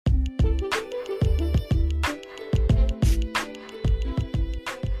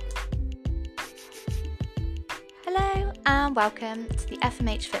and welcome to the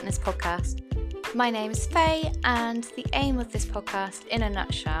FMH Fitness Podcast. My name is Faye, and the aim of this podcast, in a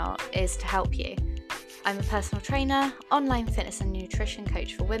nutshell, is to help you. I'm a personal trainer, online fitness and nutrition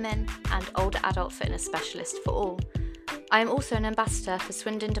coach for women, and older adult fitness specialist for all. I am also an ambassador for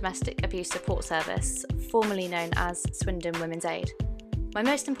Swindon Domestic Abuse Support Service, formerly known as Swindon Women's Aid. My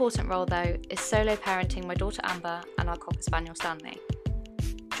most important role, though, is solo parenting my daughter Amber and our Cocker Spaniel Stanley.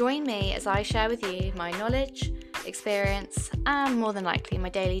 Join me as I share with you my knowledge, experience, and more than likely my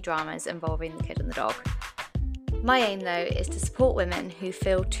daily dramas involving the kid and the dog. My aim, though, is to support women who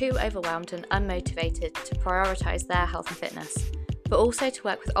feel too overwhelmed and unmotivated to prioritise their health and fitness, but also to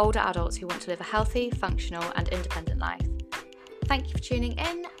work with older adults who want to live a healthy, functional, and independent life. Thank you for tuning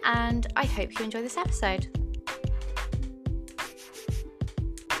in, and I hope you enjoy this episode.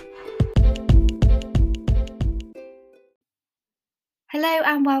 Hello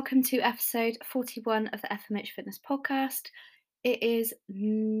and welcome to episode 41 of the FMH Fitness Podcast. It is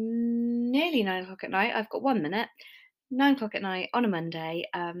nearly 9 o'clock at night. I've got 1 minute. 9 o'clock at night on a Monday.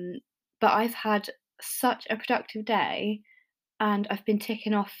 But I've had such a productive day and I've been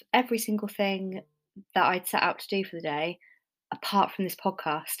ticking off every single thing that I'd set out to do for the day, apart from this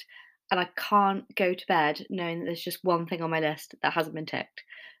podcast. And I can't go to bed knowing that there's just one thing on my list that hasn't been ticked.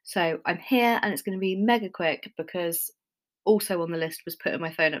 So I'm here and it's going to be mega quick because also on the list was putting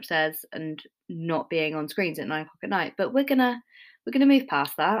my phone upstairs and not being on screens at 9 o'clock at night. But we're gonna move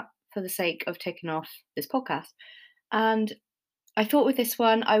past that for the sake of taking off this podcast. And I thought with this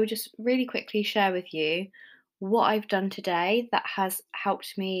one, I would just really quickly share with you what I've done today that has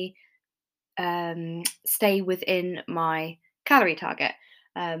helped me stay within my calorie target.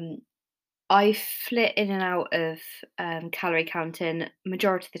 I flit in and out of calorie counting.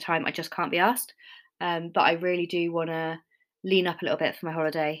 Majority of the time, I just can't be asked. But I really do want to lean up a little bit for my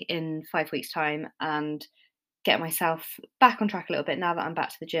holiday in 5 weeks' time and get myself back on track a little bit now that I'm back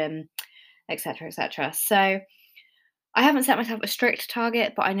to the gym, etc., etc. So I haven't set myself a strict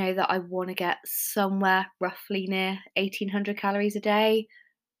target, but I know that I want to get somewhere roughly near 1,800 calories a day.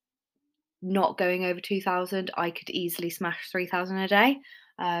 Not going over 2,000, I could easily smash 3,000 a day.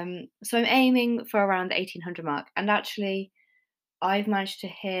 So I'm aiming for around the 1,800 mark. And actually, I've managed to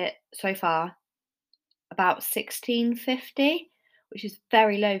hit so far about 1,650, which is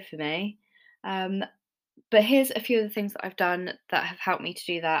very low for me. But here's a few of the things that I've done that have helped me to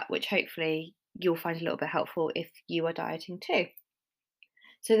do that, which hopefully you'll find a little bit helpful if you are dieting too.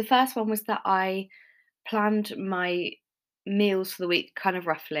 So the first one was that I planned my meals for the week kind of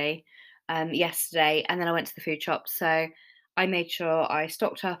roughly yesterday, and then I went to the food shop. So I made sure I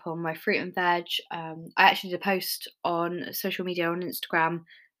stocked up on my fruit and veg. I actually did a post on social media on Instagram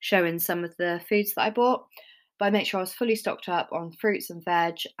showing some of the foods that I bought. But I made sure I was fully stocked up on fruits and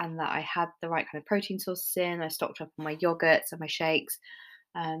veg and that I had the right kind of protein sources in. I stocked up on my yogurts and my shakes.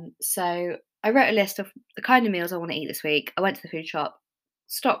 So I wrote a list of the kind of meals I want to eat this week. I went to the food shop,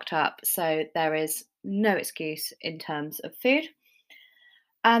 stocked up, so there is no excuse in terms of food.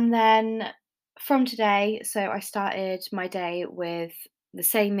 And then from today, so I started my day with the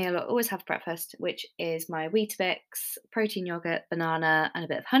same meal I always have for breakfast, which is my Weetabix, protein yogurt, banana, and a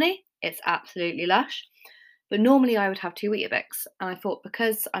bit of honey. It's absolutely lush. But normally I would have 2 Weetabix, and I thought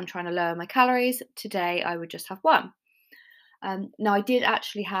because I'm trying to lower my calories, today I would just have one. Now I did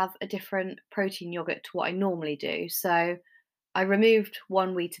actually have a different protein yogurt to what I normally do. So I removed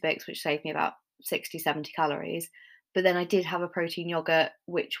one Weetabix, which saved me about 60, 70 calories. But then I did have a protein yogurt,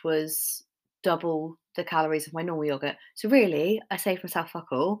 which was double the calories of my normal yogurt. So really, I saved myself fuck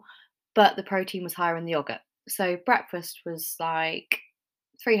all, but the protein was higher in the yogurt. So breakfast was like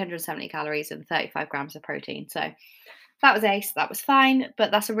 370 calories and 35 grams of protein. So that was ace, that was fine. But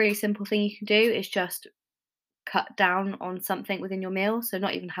that's a really simple thing you can do is just cut down on something within your meal. So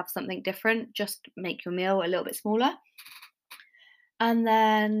not even have something different, just make your meal a little bit smaller. And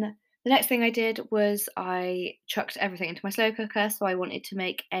then the next thing I did was I chucked everything into my slow cooker. So I wanted to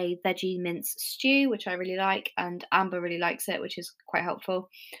make a veggie mince stew, which I really like, and Amber really likes it, which is quite helpful.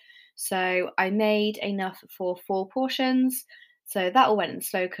 So I made enough for 4 portions. So that all went in the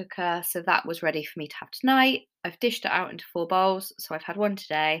slow cooker. So that was ready for me to have tonight. I've dished it out into 4 bowls. So I've had one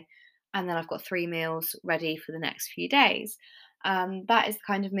today, and then I've got 3 meals ready for the next few days. That is the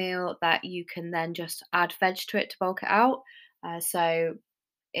kind of meal that you can then just add veg to it to bulk it out. So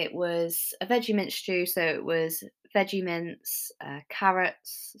it was a veggie mince stew, so it was veggie mince,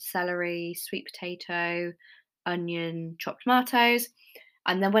 carrots, celery, sweet potato, onion, chopped tomatoes.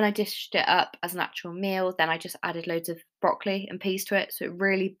 And then when I dished it up as an actual meal, then I just added loads of broccoli and peas to it. So it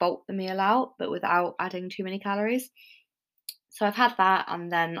really bulked the meal out, but without adding too many calories. So I've had that, and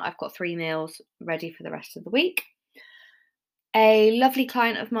then I've got 3 meals ready for the rest of the week. A lovely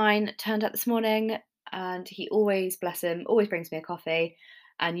client of mine turned up this morning and he always, bless him, always brings me a coffee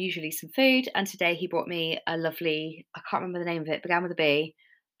and usually some food. And today he brought me a lovely, I can't remember the name of it, began with a B.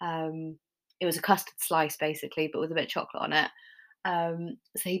 Um, it was a custard slice basically, but with a bit of chocolate on it.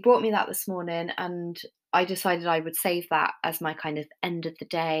 So he brought me that this morning and I decided I would save that as my kind of end of the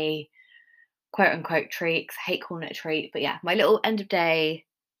day, quote unquote treat, 'cause I hate calling it a treat. But yeah, my little end of day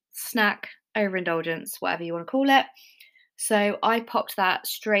snack, overindulgence, whatever you want to call it. So I popped that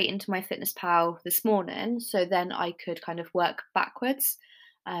straight into my Fitness Pal this morning, so then I could kind of work backwards.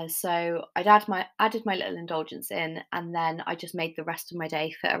 So I'd added my little indulgence in, and then I just made the rest of my day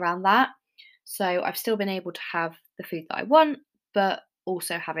fit around that. So I've still been able to have the food that I want, but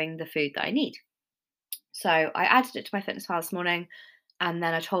also having the food that I need. So I added it to my Fitness Pal this morning, and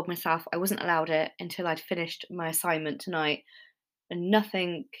then I told myself I wasn't allowed it until I'd finished my assignment tonight, and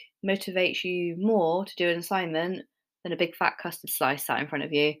nothing motivates you more to do an assignment than a big fat custard slice sat in front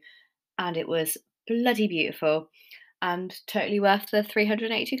of you. And it was bloody beautiful and totally worth the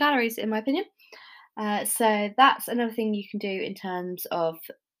 382 calories, in my opinion. So that's another thing you can do in terms of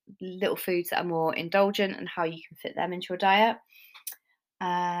little foods that are more indulgent and how you can fit them into your diet.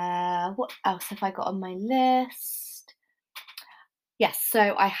 What else have I got on my list? Yes,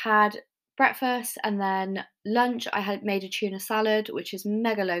 so I had breakfast and then lunch. I had made a tuna salad, which is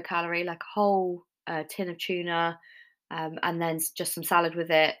mega low calorie, like a whole tin of tuna, and then just some salad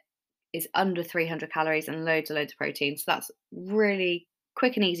with it is under 300 calories and loads of protein. So that's really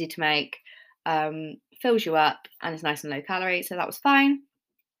quick and easy to make, fills you up, and is nice and low calorie. So that was fine.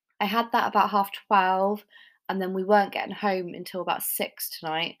 I had that about 12:30, and then we weren't getting home until about 6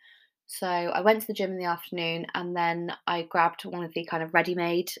 tonight. So I went to the gym in the afternoon, and then I grabbed one of the kind of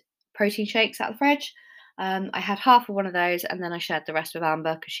ready-made protein shakes out of the fridge. I had half of one of those, and then I shared the rest with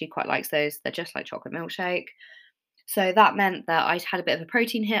Amber because she quite likes those. They're just like chocolate milkshake. So that meant that I had a bit of a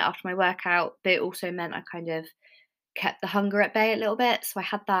protein hit after my workout, but it also meant I kind of kept the hunger at bay a little bit. So I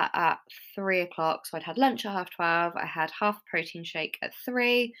had that at 3 o'clock. So I'd had lunch at 12:30. I had half a protein shake at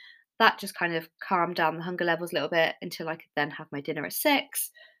 3. That just kind of calmed down the hunger levels a little bit until I could then have my dinner at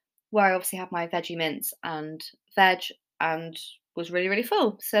 6, where I obviously had my veggie mince and veg and was really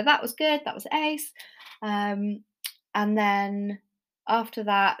full. So that was good. That was ace. Um, and then after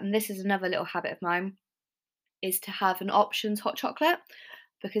that, and this is another little habit of mine, is to have an options hot chocolate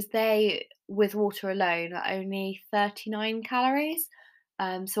because they, with water alone, are only 39 calories.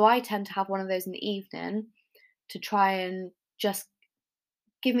 So I tend to have one of those in the evening to try and just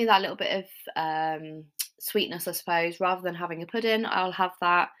give me that little bit of sweetness, I suppose. Rather than having a pudding, I'll have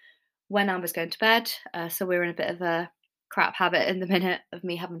that when Amber's going to bed. So we're in a bit of a crap habit in the minute of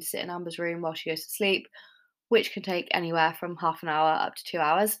me having to sit in Amber's room while she goes to sleep, which can take anywhere from half an hour up to 2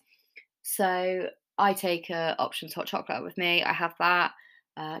 hours. So I take a options hot chocolate with me. I have that.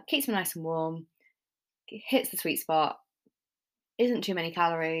 Keeps me nice and warm. Hits the sweet spot. Isn't too many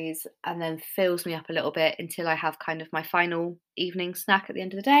calories, and then fills me up a little bit until I have kind of my final evening snack at the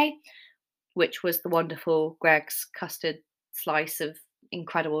end of the day, which was the wonderful Greg's custard slice of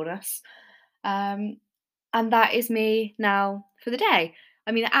incredibleness. Um, and that is me now for the day.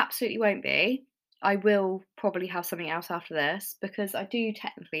 I mean, it absolutely won't be. I will probably have something else after this because I do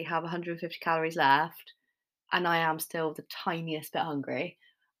technically have 150 calories left, and I am still the tiniest bit hungry.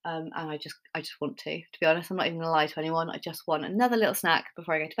 And I just want to be honest. I'm not even gonna lie to anyone. I just want another little snack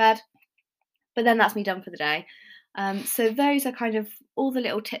before I go to bed. But then that's me done for the day. So those are kind of all the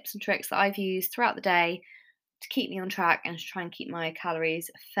little tips and tricks that I've used throughout the day to keep me on track and to try and keep my calories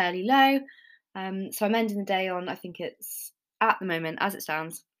fairly low. So I'm ending the day on, I think it's at the moment, as it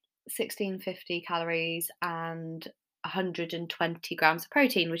stands, 1650 calories and 120 grams of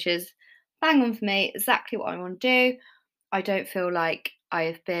protein, which is bang on for me, exactly what I want to do. I don't feel like I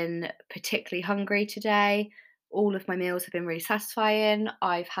have been particularly hungry today. All of my meals have been really satisfying.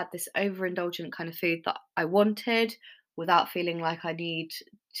 I've had this overindulgent kind of food that I wanted without feeling like I need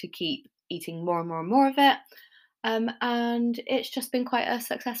to keep eating more of it. And it's just been quite a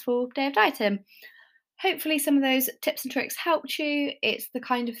successful day of dieting. Hopefully, some of those tips and tricks helped you. It's the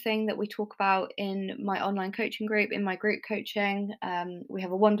kind of thing that we talk about in my online coaching group, in my group coaching. We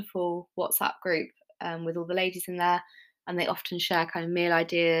have a wonderful WhatsApp group with all the ladies in there, and they often share kind of meal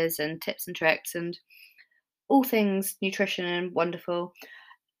ideas and tips and tricks and all things nutrition and wonderful.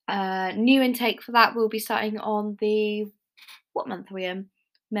 New intake for that will be starting on the, what month are we in?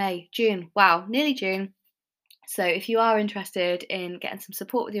 May, June. Wow, nearly June. So if you are interested in getting some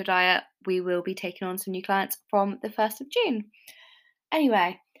support with your diet, we will be taking on some new clients from the 1st of June.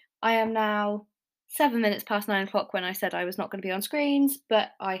 Anyway, I am now 7 minutes past 9 o'clock when I said I was not going to be on screens,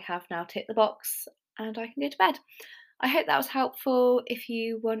 but I have now ticked the box and I can go to bed. I hope that was helpful. If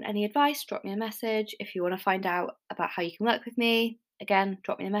you want any advice, drop me a message. If you want to find out about how you can work with me, again,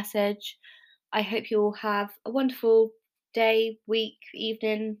 drop me a message. I hope you'll have a wonderful day, week,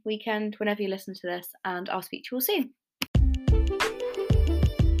 evening, weekend, whenever you listen to this, and I'll speak to you all soon.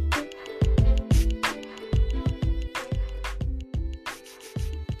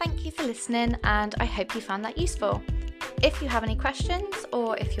 Thank you for listening, and I hope you found that useful. If you have any questions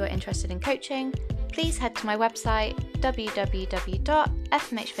or if you're interested in coaching, please head to my website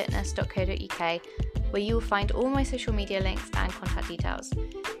www.fmhfitness.co.uk, where you will find all my social media links and contact details.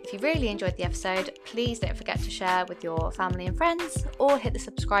 If you really enjoyed the episode, please don't forget to share with your family and friends, or hit the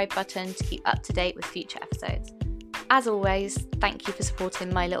subscribe button to keep up to date with future episodes. As always, thank you for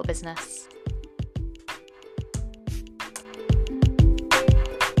supporting my little business.